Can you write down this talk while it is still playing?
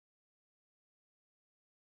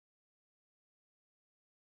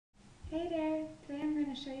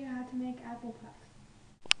going to show you how to make apple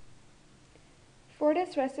puffs. For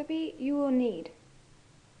this recipe, you will need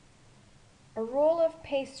a roll of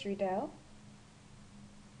pastry dough,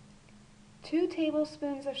 2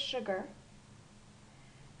 tablespoons of sugar,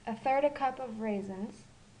 1/3 cup of raisins,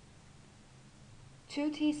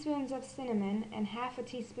 2 teaspoons of cinnamon and 1/2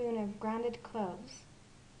 teaspoon of grounded cloves,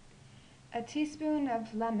 a teaspoon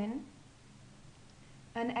of lemon,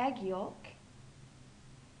 an egg yolk,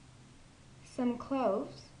 some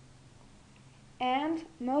cloves, and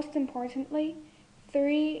most importantly,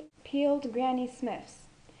 3 peeled Granny Smiths.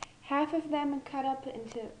 1/2 of them cut up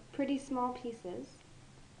into pretty small pieces.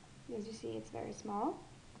 As you see, it's very small.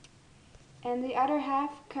 And the other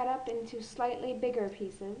 1/2 cut up into slightly bigger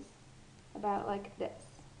pieces, about like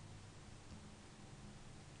this.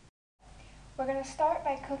 We're going to start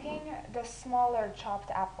by cooking the smaller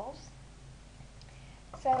chopped apples.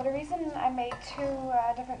 So the reason I made 2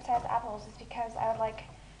 different sized apples is because I would like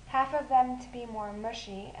 1/2 of them to be more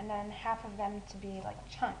mushy and then 1/2 of them to be like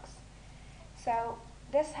chunks. So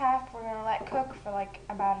this 1/2 we're going to let cook for like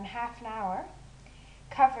about ½ an hour,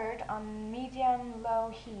 covered on medium-low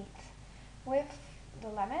heat with the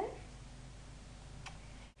lemon,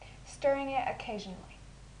 stirring it occasionally.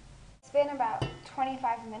 It's been about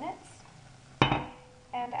 25 minutes,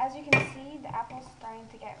 and as you can see, the apple's starting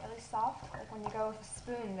to get really soft. Like when you go with a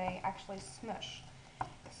spoon, they actually smush.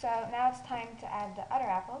 So now it's time to add the other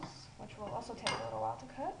apples, which will also take a little while to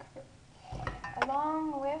cook,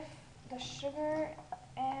 along with the sugar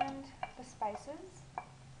and the spices.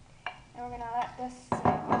 And we're going to let this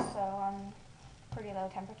sit also on pretty low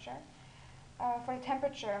temperature. For the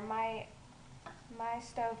temperature, my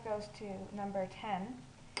stove goes to number 10,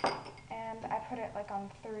 and I put it like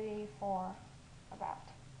on 3, 4, about.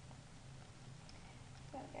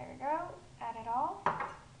 So there we go, add it all,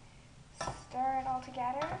 stir it all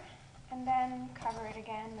together, and then cover it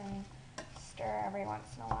again and stir every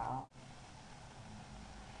once in a while.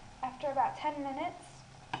 After about 10 minutes,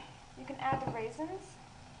 you can add the raisins.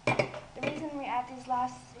 The reason we add these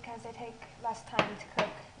last is because they take less time to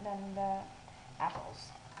cook than the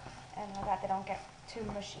apples, and with that they don't get too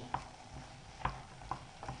mushy.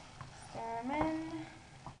 Stir them in.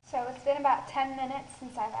 So it's been about 10 minutes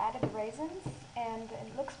since I've added the raisins, and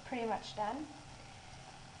it looks pretty much done.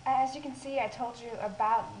 As you can see, I told you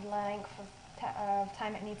about the length of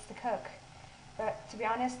time it needs to cook, but to be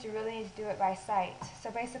honest, you really need to do it by sight.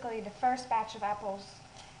 So basically, the first batch of apples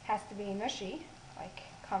has to be mushy, like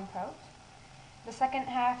compote. The second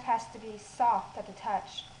 1/2 has to be soft at the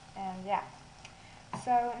touch, and yeah.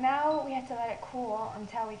 So now we have to let it cool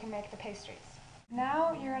until we can make the pastries.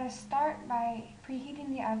 Now you're going to start by preheating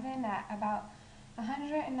the oven at about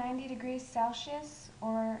 190 degrees Celsius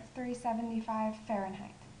or 375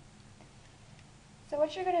 Fahrenheit. So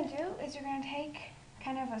what you're going to do is you're going to take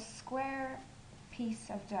kind of a square piece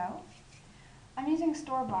of dough. I'm using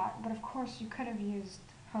store-bought, but of course you could have used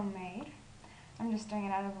homemade. I'm just doing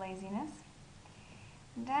it out of laziness.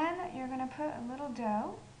 Then you're going to put a little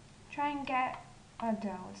dough. Try and get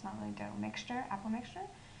it's not really dough, mixture, apple mixture.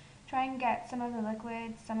 Try and get some of the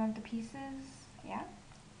liquid, some of the pieces, yeah,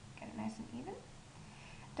 get it nice and even.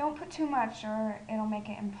 Don't put too much or it'll make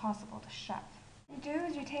it impossible to shut. What you do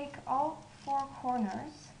is you take all 4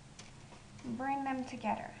 corners and bring them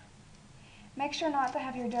together. Make sure not to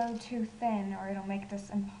have your dough too thin or it'll make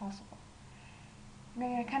this impossible. You're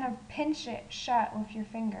going to kind of pinch it shut with your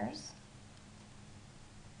fingers,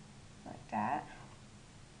 like that,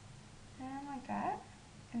 and like that.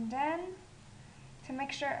 And then, to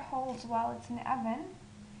make sure it holds while it's in the oven,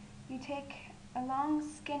 you take a long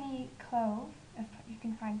skinny clove, if you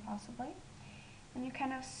can find possibly, and you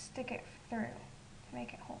kind of stick it through to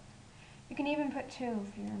make it hold. You can even put 2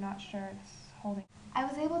 if you're not sure it's holding. I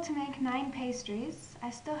was able to make 9 pastries.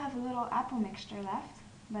 I still have a little apple mixture left,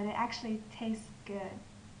 but it actually tastes good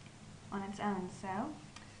on its own, so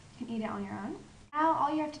you can eat it on your own. Now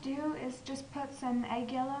all you have to do is just put some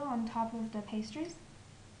egg yellow on top of the pastries.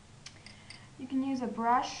 You can use a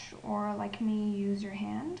brush, or like me, use your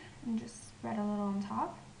hand and just spread a little on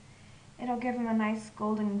top. It'll give them a nice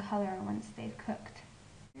golden color once they've cooked.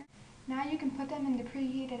 Now you can put them in the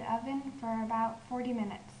preheated oven for about 40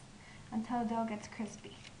 minutes until the dough gets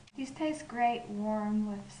crispy. These taste great warm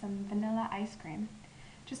with some vanilla ice cream.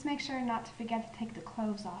 Just make sure not to forget to take the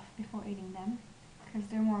cloves off before eating them, because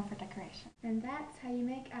they're more for decoration. And that's how you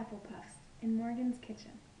make apple puffs in Morgan's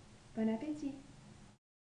kitchen. Bon appétit!